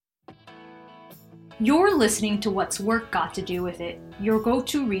You're listening to What's Work Got to Do with It, your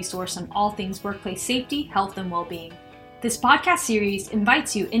go-to resource on all things workplace safety, health, and well-being. This podcast series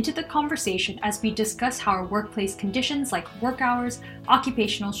invites you into the conversation as we discuss how our workplace conditions like work hours,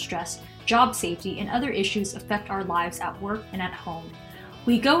 occupational stress, job safety, and other issues affect our lives at work and at home.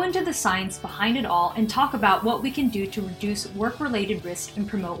 We go into the science behind it all and talk about what we can do to reduce work-related risk and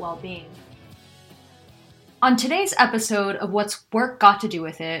promote well-being. On today's episode of What's Work Got to Do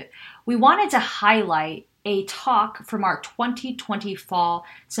with It, we wanted to highlight a talk from our 2020 fall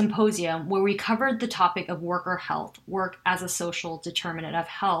symposium where we covered the topic of worker health, work as a social determinant of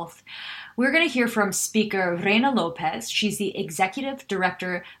health. We're going to hear from speaker Reina Lopez. She's the executive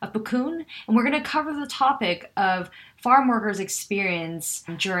director of PCUN, and we're going to cover the topic of farm workers' experience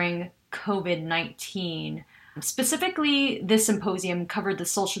during COVID-19. Specifically, this symposium covered the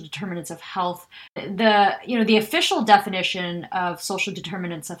social determinants of health. The official definition of social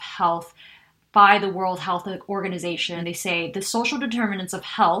determinants of health by the World Health Organization, they say the social determinants of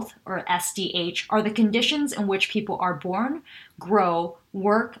health, or SDH, are the conditions in which people are born, grow,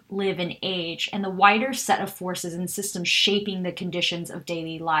 work, live, and age, and the wider set of forces and systems shaping the conditions of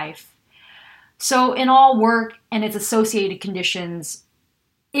daily life. So in all, work and its associated conditions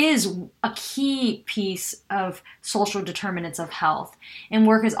is a key piece of social determinants of health. And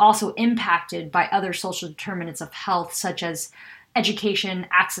work is also impacted by other social determinants of health, such as education,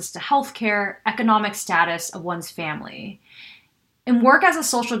 access to healthcare, economic status of one's family. And work as a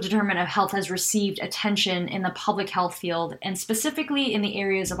social determinant of health has received attention in the public health field, and specifically in the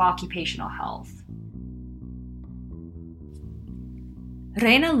areas of occupational health.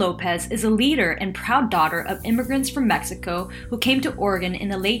 Reina Lopez is a leader and proud daughter of immigrants from Mexico who came to Oregon in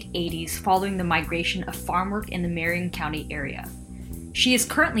the late 80s following the migration of farm work in the Marion County area. She is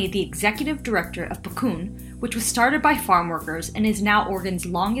currently the executive director of PCUN, which was started by farm workers and is now Oregon's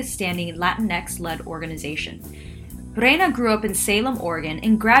longest-standing Latinx-led organization. Reina grew up in Salem, Oregon,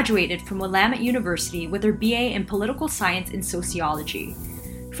 and graduated from Willamette University with her BA in political science and sociology.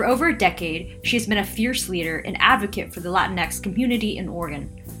 For over a decade, she has been a fierce leader and advocate for the Latinx community in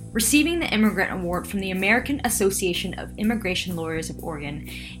Oregon, receiving the Immigrant Award from the American Association of Immigration Lawyers of Oregon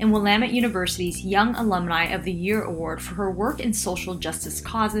and Willamette University's Young Alumni of the Year Award for her work in social justice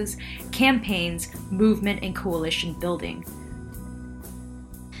causes, campaigns, movement, and coalition building.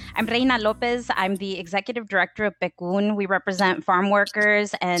 I'm Reina Lopez. I'm the executive director of PCUN. We represent farm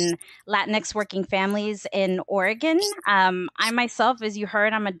workers and Latinx working families in Oregon. I myself, as you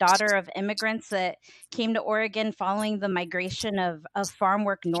heard, I'm a daughter of immigrants that came to Oregon following the migration of farm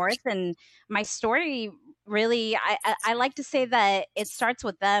work north. And my story really, I like to say that it starts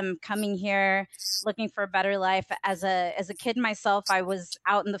with them coming here, looking for a better life. As a kid myself, I was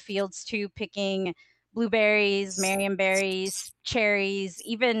out in the fields too, picking blueberries, marionberries, cherries,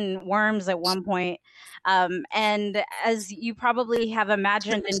 even worms at one point. And as you probably have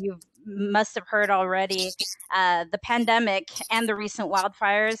imagined and you must have heard already, the pandemic and the recent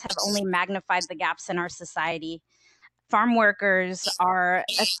wildfires have only magnified the gaps in our society. Farm workers are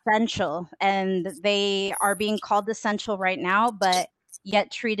essential, and they are being called essential right now, but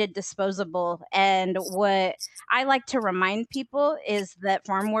yet treated disposable. And what I like to remind people is that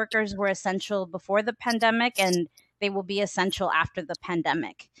farm workers were essential before the pandemic, and they will be essential after the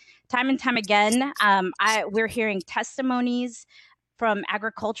pandemic. Time and time again, we're hearing testimonies from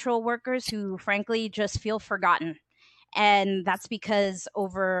agricultural workers who frankly just feel forgotten. And that's because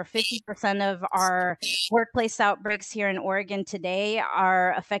over 50% of our workplace outbreaks here in Oregon today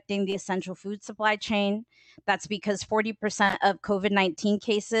are affecting the essential food supply chain. That's because 40% of COVID-19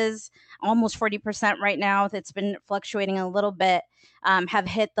 cases, almost 40% right now, that's been fluctuating a little bit, have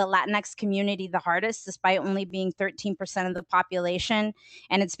hit the Latinx community the hardest, despite only being 13% of the population.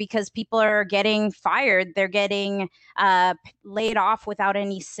 And it's because people are getting fired. They're getting laid off without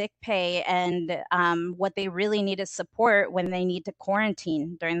any sick pay. And what they really need is support when they need to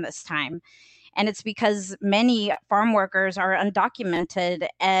quarantine during this time. And it's because many farm workers are undocumented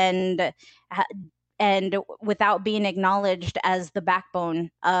and without being acknowledged as the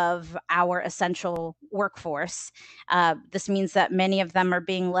backbone of our essential workforce. This means that many of them are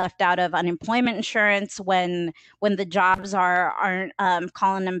being left out of unemployment insurance when the jobs aren't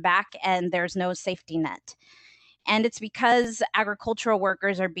calling them back, and there's no safety net. And it's because agricultural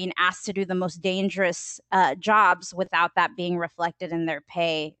workers are being asked to do the most dangerous jobs without that being reflected in their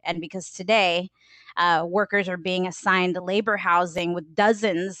pay. And because today, workers are being assigned labor housing with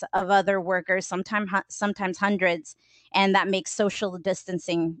dozens of other workers, sometimes hundreds, and that makes social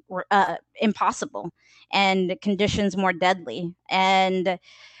distancing impossible and conditions more deadly. And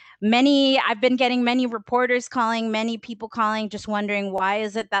I've been getting many reporters calling, many people calling, just wondering why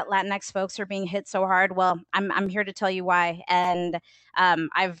is it that Latinx folks are being hit so hard. Well, I'm here to tell you why, and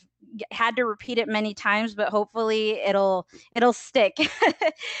I've had to repeat it many times, but hopefully it'll stick.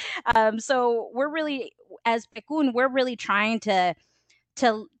 So we're really, as PECUN, we're really trying to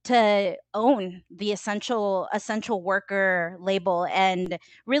own the essential worker label and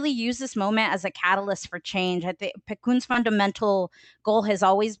really use this moment as a catalyst for change. I think PECUN's fundamental goal has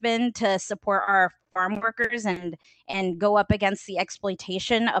always been to support our farm workers and go up against the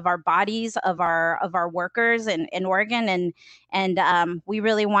exploitation of our bodies, of our workers in Oregon, and we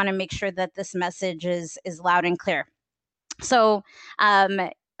really want to make sure that this message is loud and clear. So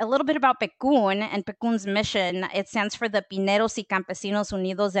a little bit about PECUN and PECUN's mission. It stands for the Pineros y Campesinos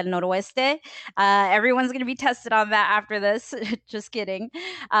Unidos del Noroeste. Everyone's going to be tested on that after this. Just kidding.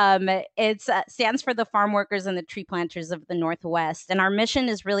 It stands for the farm workers and the tree planters of the Northwest. And our mission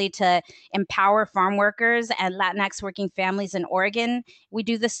is really to empower farm workers and Latinx working families in Oregon. We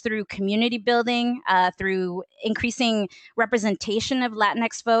do this through community building, through increasing representation of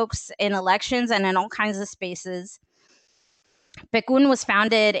Latinx folks in elections and in all kinds of spaces. PECUN was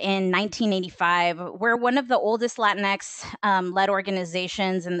founded in 1985. We're one of the oldest Latinx led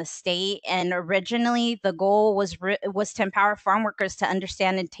organizations in the state, and originally the goal was to empower farm workers to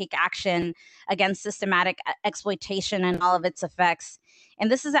understand and take action against systematic exploitation and all of its effects.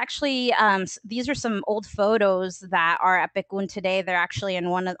 And this is actually these are some old photos that are at PECUN today. They're actually in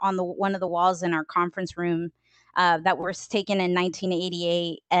one of the walls in our conference room. That was taken in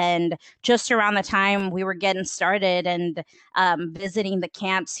 1988, and just around the time we were getting started and visiting the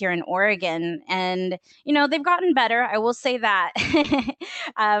camps here in Oregon. And, they've gotten better. I will say that.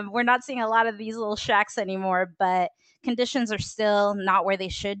 We're not seeing a lot of these little shacks anymore, but conditions are still not where they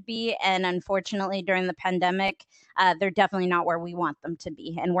should be. And unfortunately, during the pandemic, they're definitely not where we want them to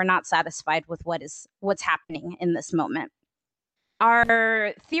be. And we're not satisfied with what's happening in this moment.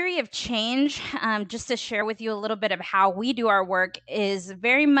 Our theory of change, just to share with you a little bit of how we do our work, is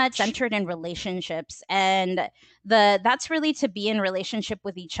very much centered in relationships. And that's really to be in relationship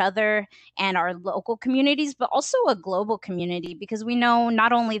with each other and our local communities, but also a global community, because we know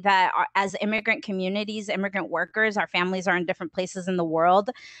not only that as immigrant communities, immigrant workers, our families are in different places in the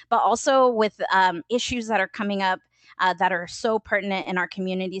world, but also with issues that are coming up that are so pertinent in our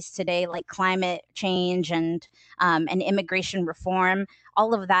communities today, like climate change and immigration reform.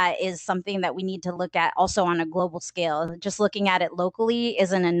 All of that is something that we need to look at also on a global scale. Just looking at it locally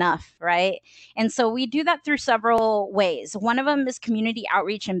isn't enough, right? And so we do that through several ways. One of them is community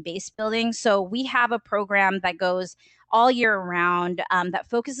outreach and base building. So we have a program that goes all year round that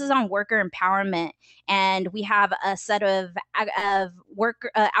focuses on worker empowerment. And we have a set of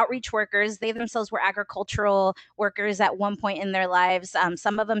outreach workers. They themselves were agricultural workers at one point in their lives.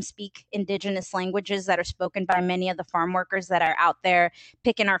 Some of them speak indigenous languages that are spoken by many of the farm workers that are out there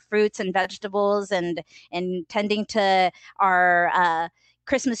picking our fruits and vegetables and tending to our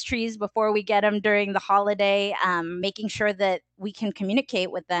Christmas trees before we get them during the holiday, making sure that we can communicate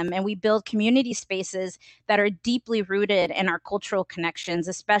with them. And we build community spaces that are deeply rooted in our cultural connections,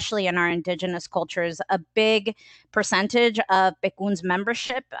 especially in our indigenous cultures. A big percentage of PECUN's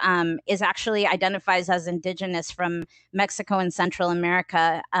membership is actually identifies as indigenous from Mexico and Central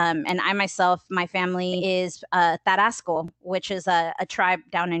America. And I myself, my family is Tarasco, which is a tribe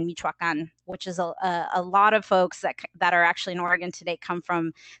down in Michoacan, which is a lot of folks that are actually in Oregon today come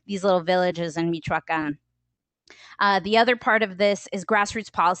from these little villages in Michoacan. The other part of this is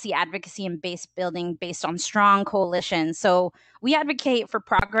grassroots policy advocacy and base building based on strong coalitions. So we advocate for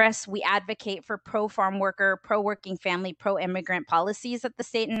progress. We advocate for pro-farm worker, pro-working family, pro-immigrant policies at the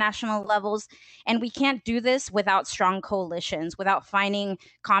state and national levels. And we can't do this without strong coalitions, without finding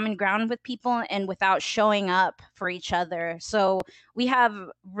common ground with people, and without showing up for each other. So we have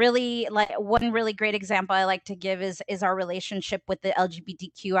really, like, one really great example I like to give is our relationship with the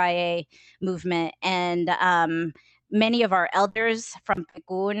LGBTQIA movement. And many of our elders from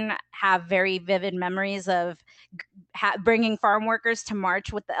PECUN have very vivid memories of bringing farm workers to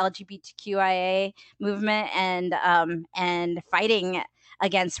march with the LGBTQIA movement and fighting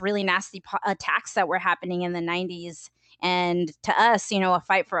against really nasty attacks that were happening in the 90s. And to us, a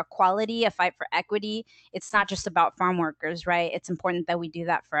fight for equality, a fight for equity, it's not just about farm workers, right? It's important that we do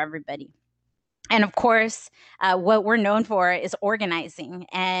that for everybody. And of course, what we're known for is organizing.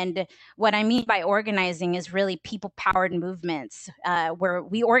 And what I mean by organizing is really people-powered movements, where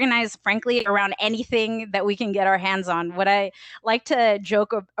we organize, frankly, around anything that we can get our hands on. What I like to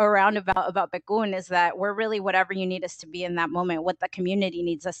joke around about Bekun is that we're really whatever you need us to be in that moment, what the community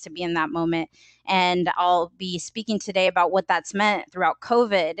needs us to be in that moment. And I'll be speaking today about what that's meant throughout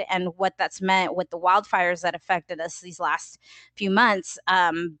COVID and what that's meant with the wildfires that affected us these last few months.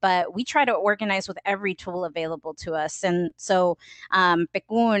 But we try to organize with every tool available to us. And so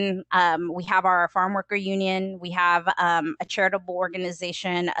Bekun, we have our farm worker union, we have a charitable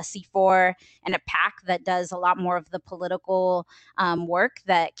organization, a C4, and a PAC that does a lot more of the political work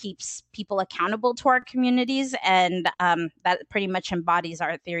that keeps people accountable to our communities. And that pretty much embodies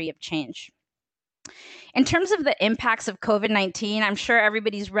our theory of change. In terms of the impacts of COVID-19, I'm sure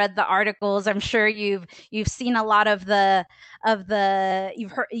everybody's read the articles. I'm sure you've seen a lot of the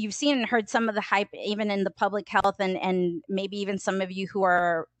you've seen and heard some of the hype even in the public health, and maybe even some of you who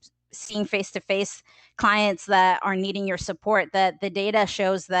are seeing face-to-face clients that are needing your support. That the data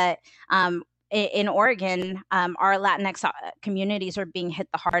shows that in Oregon, our Latinx communities are being hit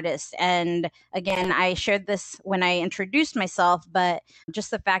the hardest. And again, I shared this when I introduced myself, but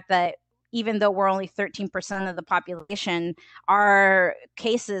just the fact that even though we're only 13% of the population, our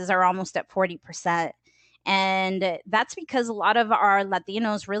cases are almost at 40%. And that's because a lot of our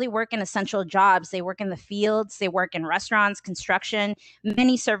Latinos really work in essential jobs. They work in the fields, they work in restaurants, construction,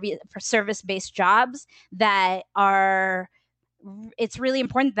 many service-based jobs that are, it's really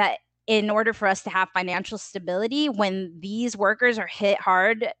important that in order for us to have financial stability, when these workers are hit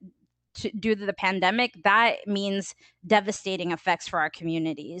hard due to the pandemic, that means devastating effects for our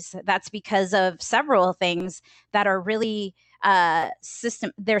communities. That's because of several things that are really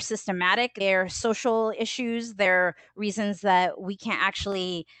they're systematic, they're social issues, they're reasons that we can't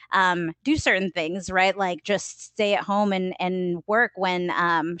actually do certain things, right? Like just stay at home and work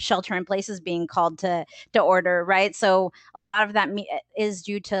when shelter in place is being called to order, right? So a lot of that is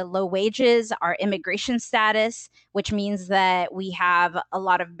due to low wages, our immigration status, which means that we have a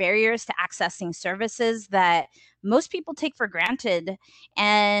lot of barriers to accessing services that most people take for granted.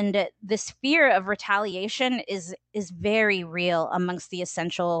 And this fear of retaliation is very real amongst the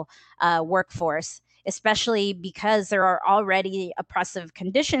essential workforce, especially because there are already oppressive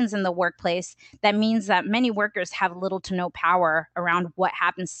conditions in the workplace. That means that many workers have little to no power around what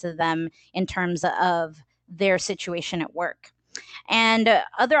happens to them in terms of their situation at work. And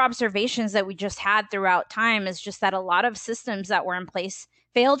other observations that we just had throughout time is just that a lot of systems that were in place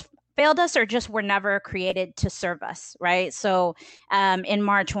failed us or just were never created to serve us, right? So in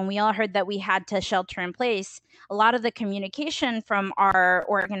March, when we all heard that we had to shelter in place, a lot of the communication from our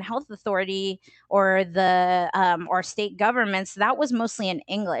Oregon Health Authority or the or state governments, that was mostly in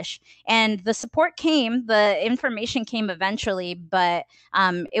English. And the support came, the information came eventually, but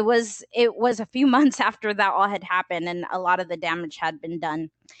it was a few months after that all had happened and a lot of the damage had been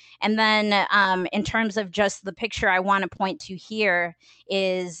done. And then in terms of just the picture I want to point to here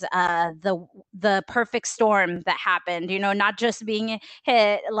is the perfect storm that happened, you know, not just being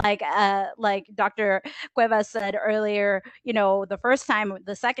hit like Dr. Cuevas said earlier, you know, the first time,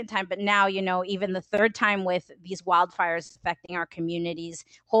 the second time, but now, you know, even the third time with these wildfires affecting our communities,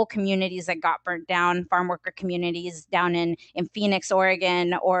 whole communities that got burnt down, farm worker communities down in Phoenix,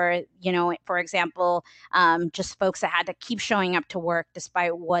 Oregon, or, you know, for example, just folks that had to keep showing up to work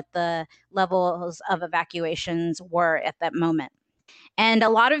despite what the levels of evacuations were at that moment. And a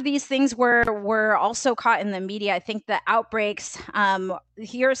lot of these things were also caught in the media. I think the outbreaks,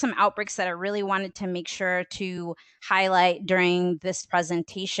 here are some outbreaks that I really wanted to make sure to highlight during this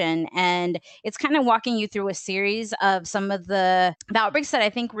presentation. And it's kind of walking you through a series of some of the outbreaks that I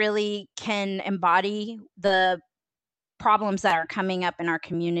think really can embody the problems that are coming up in our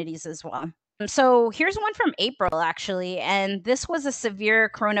communities as well. So here's one from April, actually, and this was a severe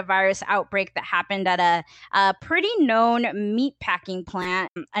coronavirus outbreak that happened at a pretty known meat packing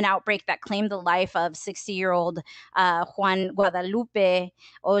plant, an outbreak that claimed the life of 60-year-old Juan Guadalupe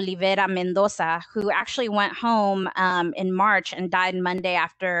Olivera Mendoza, who actually went home in March and died Monday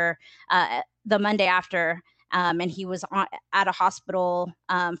after the Monday after. And he was at a hospital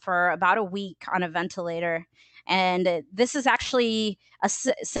for about a week on a ventilator. And this is actually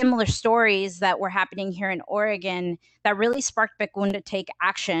similar stories that were happening here in Oregon that really sparked Bekun to take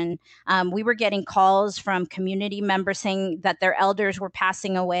action. We were getting calls from community members saying that their elders were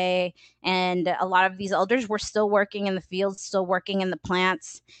passing away, and a lot of these elders were still working in the fields, still working in the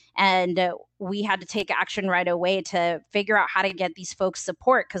plants. And we had to take action right away to figure out how to get these folks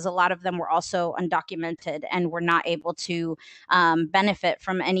support, because a lot of them were also undocumented and were not able to benefit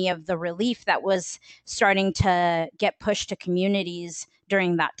from any of the relief that was starting to get pushed to communities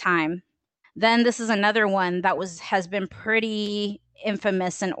during that time. Then this is another one that has been pretty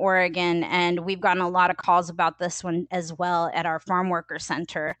infamous in Oregon, and we've gotten a lot of calls about this one as well at our farm worker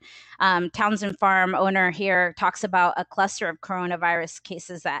center. Townsend Farm owner here talks about a cluster of coronavirus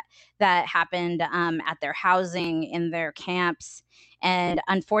cases that happened at their housing, in their camps. And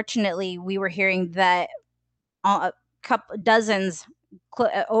unfortunately, we were hearing that dozens,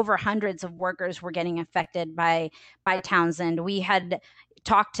 over hundreds of workers were getting affected by Townsend. We had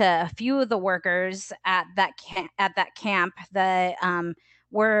talked to a few of the workers at that camp that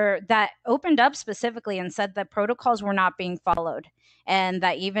that opened up specifically and said that protocols were not being followed, and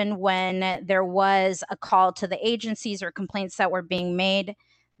that even when there was a call to the agencies or complaints that were being made,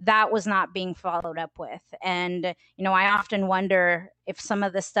 that was not being followed up with. And, I often wonder if some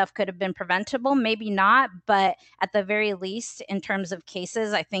of this stuff could have been preventable, maybe not, but at the very least, in terms of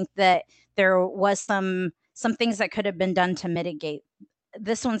cases, I think that there was some things that could have been done to mitigate.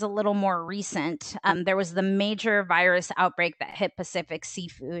 This one's a little more recent. There was the major virus outbreak that hit Pacific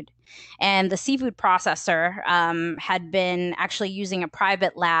Seafood, and the seafood processor had been actually using a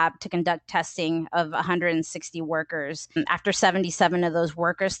private lab to conduct testing of 160 workers. After 77 of those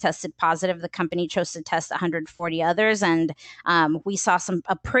workers tested positive, the company chose to test 140 others, and we saw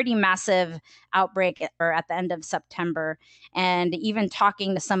a pretty massive outbreak at the end of September. And even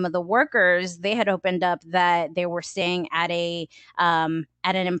talking to some of the workers, they had opened up that they were staying at an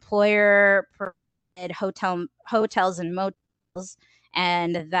employer provided hotels and motels,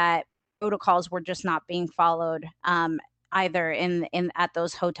 and that protocols were just not being followed either in at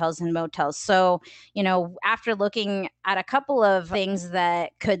those hotels and motels. So, after looking at a couple of things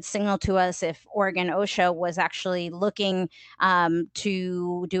that could signal to us if Oregon OSHA was actually looking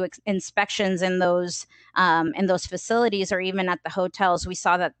to do inspections in those facilities or even at the hotels, we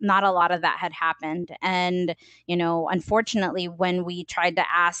saw that not a lot of that had happened. And, unfortunately, when we tried to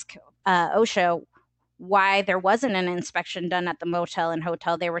ask OSHA why there wasn't an inspection done at the motel and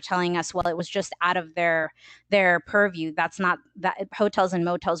hotel, they were telling us, well, it was just out of their purview. That hotels and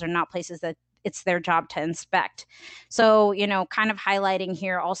motels are not places that it's their job to inspect. So, kind of highlighting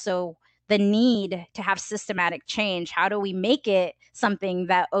here also the need to have systematic change. How do we make it something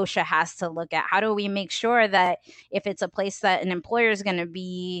that OSHA has to look at? How do we make sure that if it's a place that an employer is going to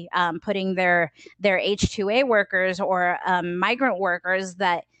be putting their H-2A workers or migrant workers,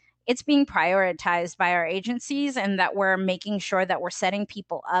 that it's being prioritized by our agencies and that we're making sure that we're setting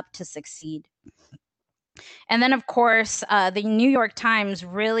people up to succeed. And then, of course, the New York Times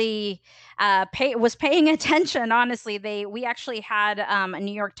really was paying attention. Honestly, we actually had a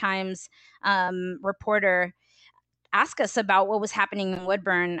New York Times reporter ask us about what was happening in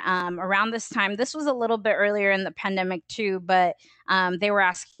Woodburn around this time. This was a little bit earlier in the pandemic too, but they were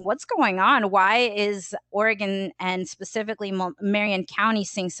asking, what's going on? Why is Oregon and specifically Marion County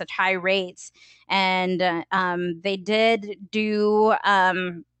seeing such high rates? And they did do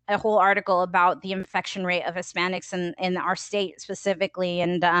a whole article about the infection rate of Hispanics in our state specifically,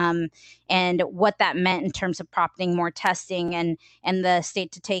 and what that meant in terms of prompting more testing and the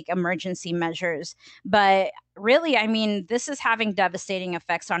state to take emergency measures. But really, I mean, this is having devastating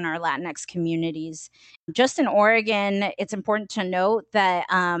effects on our Latinx communities. Just in Oregon, it's important to note that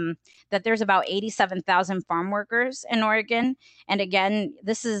that there's about 87,000 farm workers in Oregon. And again,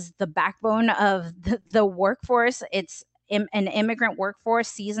 this is the backbone of the workforce. It's an immigrant workforce,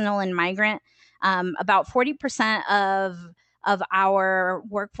 seasonal and migrant. About 40% of our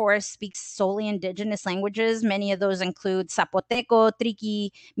workforce speaks solely indigenous languages. Many of those include Zapoteco,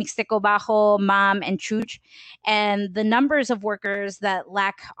 Triqui, Mixteco Bajo, Mam, and Chuch. And the numbers of workers that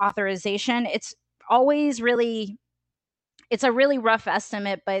lack authorization, it's a really rough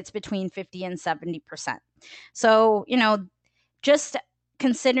estimate, but it's between 50 and 70%. So, just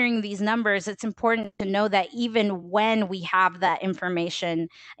considering these numbers, it's important to know that even when we have that information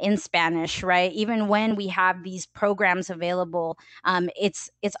in Spanish, right? Even when we have these programs available, it's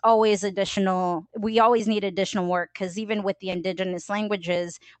always additional. We always need additional work, because even with the indigenous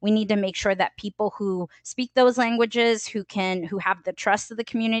languages, we need to make sure that people who speak those languages, who have the trust of the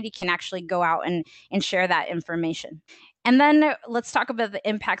community, can actually go out and share that information. And then let's talk about the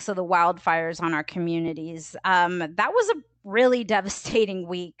impacts of the wildfires on our communities. That was really devastating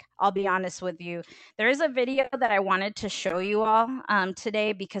week. I'll be honest with you. There is a video that I wanted to show you all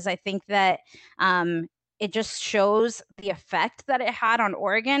today because I think that it just shows the effect that it had on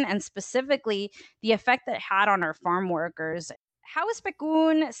Oregon and specifically the effect that it had on our farm workers. How is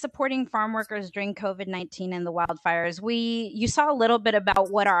PECUN supporting farm workers during COVID-19 and the wildfires? You saw a little bit about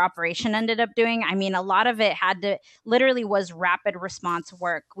what our operation ended up doing. I mean, a lot of it literally was rapid response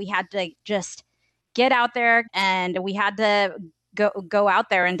work. We had to just get out there and we had to go out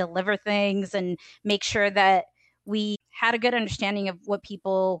there and deliver things and make sure that we had a good understanding of what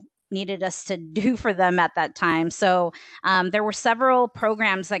people needed us to do for them at that time. So there were several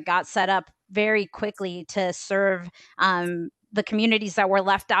programs that got set up very quickly to serve the communities that were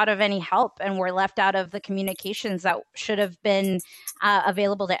left out of any help and were left out of the communications that should have been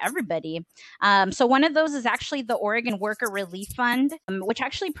available to everybody. So one of those is actually the Oregon Worker Relief Fund, which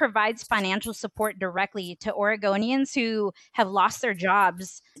actually provides financial support directly to Oregonians who have lost their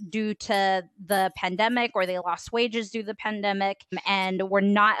jobs due to the pandemic, or they lost wages due to the pandemic and were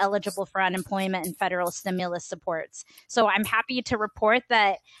not eligible for unemployment and federal stimulus supports. So I'm happy to report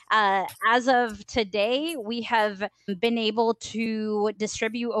that as of today, we have been able to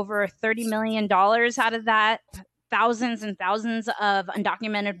distribute over $30 million out of that, thousands and thousands of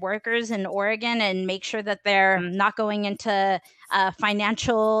undocumented workers in Oregon, and make sure that they're not going into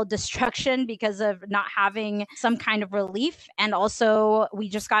financial destruction because of not having some kind of relief. And also, we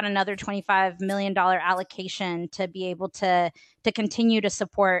just got another $25 million allocation to be able to continue to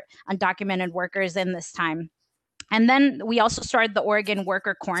support undocumented workers in this time. And then we also started the Oregon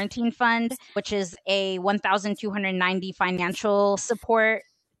Worker Quarantine Fund, which is a $1,290 financial support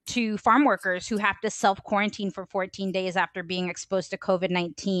to farm workers who have to self-quarantine for 14 days after being exposed to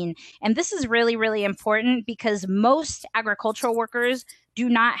COVID-19. And this is really, really important because most agricultural workers do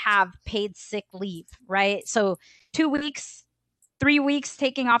not have paid sick leave, right? So 2 weeks, 3 weeks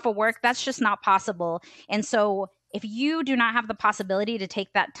taking off of work, that's just not possible. And so if you do not have the possibility to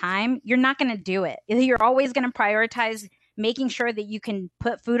take that time, you're not going to do it. You're always going to prioritize making sure that you can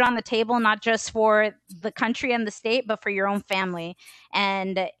put food on the table, not just for the country and the state, but for your own family.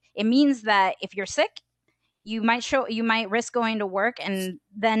 And it means that if you're sick, you might risk going to work, and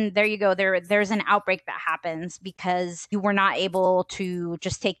then there you go. There's an outbreak that happens because you were not able to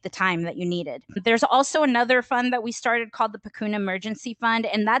just take the time that you needed. There's also another fund that we started called the PECUN Emergency Fund,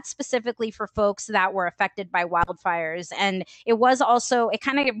 and that's specifically for folks that were affected by wildfires. And it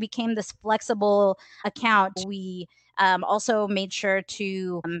kind of became this flexible account. We also made sure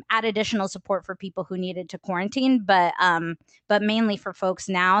to add additional support for people who needed to quarantine, but mainly for folks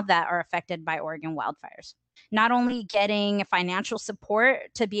now that are affected by Oregon wildfires. Not only getting financial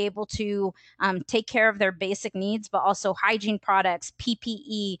support to be able to take care of their basic needs, but also hygiene products,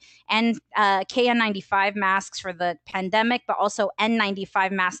 PPE, and KN95 masks for the pandemic, but also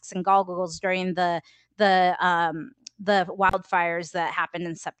N95 masks and goggles during the wildfires that happened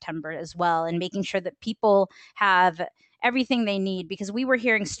in September as well, and making sure that people have everything they need, because we were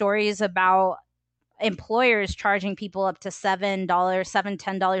hearing stories about employers charging people up to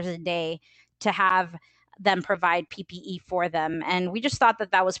 $10 a day to have them provide PPE for them. And we just thought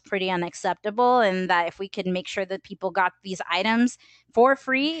that that was pretty unacceptable, and that if we could make sure that people got these items for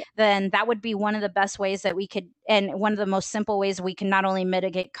free, then that would be one of the best ways that we could, and one of the most simple ways we can not only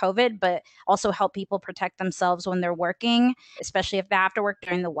mitigate COVID, but also help people protect themselves when they're working, especially if they have to work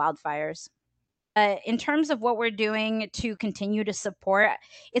during the wildfires. In terms of what we're doing to continue to support,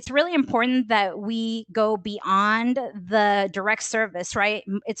 it's really important that we go beyond the direct service, right?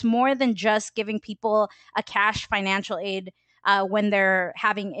 It's more than just giving people a cash financial aid when they're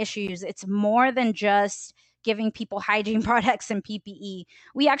having issues. It's more than just giving people hygiene products and PPE.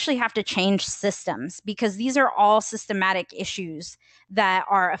 We actually have to change systems, because these are all systematic issues that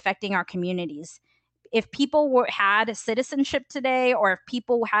are affecting our communities. If people had citizenship today, or if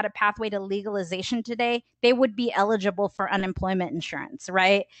people had a pathway to legalization today, they would be eligible for unemployment insurance,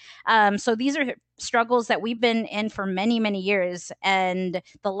 right? So these are struggles that we've been in for many, many years. And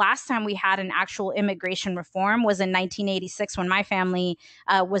the last time we had an actual immigration reform was in 1986, when my family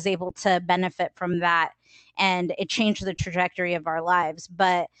was able to benefit from that. And it changed the trajectory of our lives.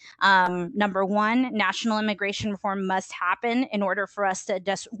 But number one, national immigration reform must happen in order for us to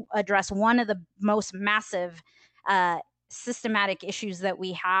address one of the most massive systematic issues that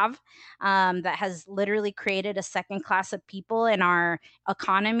we have that has literally created a second class of people in our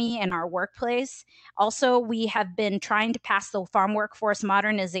economy and our workplace. Also, we have been trying to pass the Farm Workforce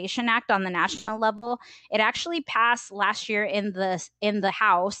Modernization Act on the national level. It actually passed last year in the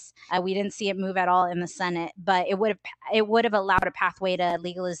House. We didn't see it move at all in the Senate, but it would have allowed a pathway to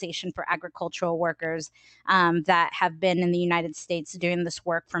legalization for agricultural workers that have been in the United States doing this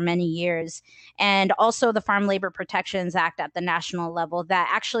work for many years. And also the Farm Labor Protections Act at the national level that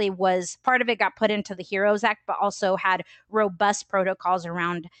actually was part of it got put into the HEROES Act, but also had robust protocols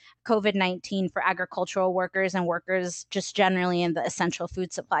around COVID-19 for agricultural workers and workers just generally in the essential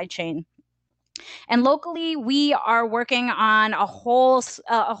food supply chain. And locally, we are working on a whole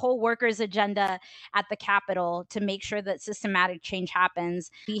workers agenda at the Capitol to make sure that systematic change happens.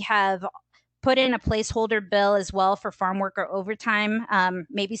 We have put in a placeholder bill as well for farm worker overtime.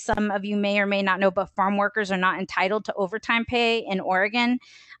 Maybe some of you may or may not know, but farm workers are not entitled to overtime pay in Oregon,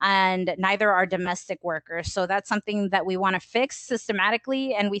 and neither are domestic workers. So that's something that we want to fix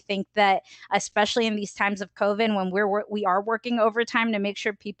systematically. And we think that, especially in these times of COVID, when we are working overtime to make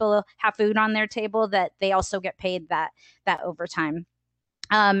sure people have food on their table, that they also get paid that overtime.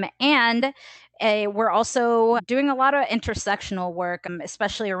 And we're also doing a lot of intersectional work,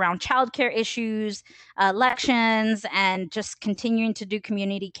 especially around childcare issues, elections, and just continuing to do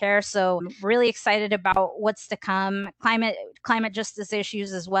community care. So I'm really excited about what's to come, climate justice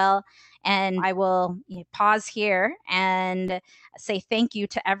issues as well. And I will pause here and say thank you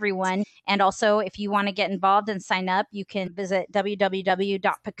to everyone. And also, if you want to get involved and sign up, you can visit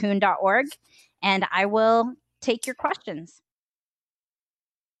www.picun.org, and I will take your questions.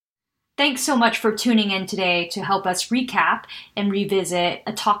 Thanks so much for tuning in today to help us recap and revisit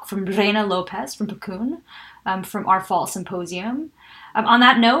a talk from Reina Lopez from Picun from our fall symposium. On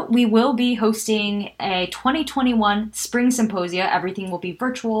that note, we will be hosting a 2021 Spring Symposia. Everything will be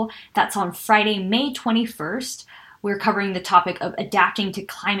virtual. That's on Friday, May 21st. We're covering the topic of adapting to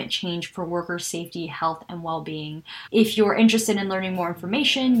climate change for worker safety, health, and well-being. If you're interested in learning more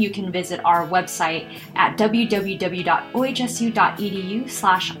information, you can visit our website at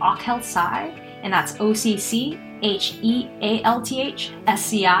www.ohsu.edu/OCHealthSci, and that's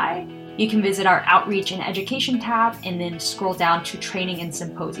OCCHEALTHSCI. You can visit our Outreach and Education tab and then scroll down to Training and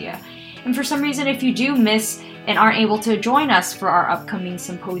Symposia. And for some reason, if you do miss and aren't able to join us for our upcoming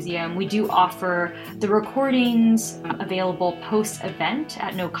symposium, we do offer the recordings available post-event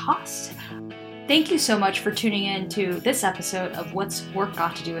at no cost. Thank you so much for tuning in to this episode of What's Work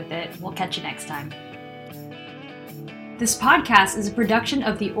Got to Do with It. We'll catch you next time. This podcast is a production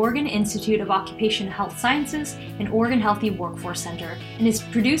of the Oregon Institute of Occupational Health Sciences and Oregon Healthy Workforce Center and is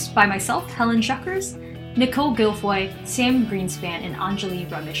produced by myself, Helen Shuckers, Nicole Guilfoy, Sam Greenspan, and Anjali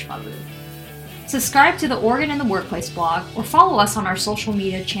Rameshbabu. Subscribe to the Oregon in the Workplace blog or follow us on our social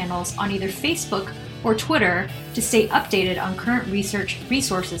media channels on either Facebook or Twitter to stay updated on current research,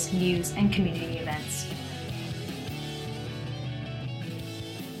 resources, news, and community events.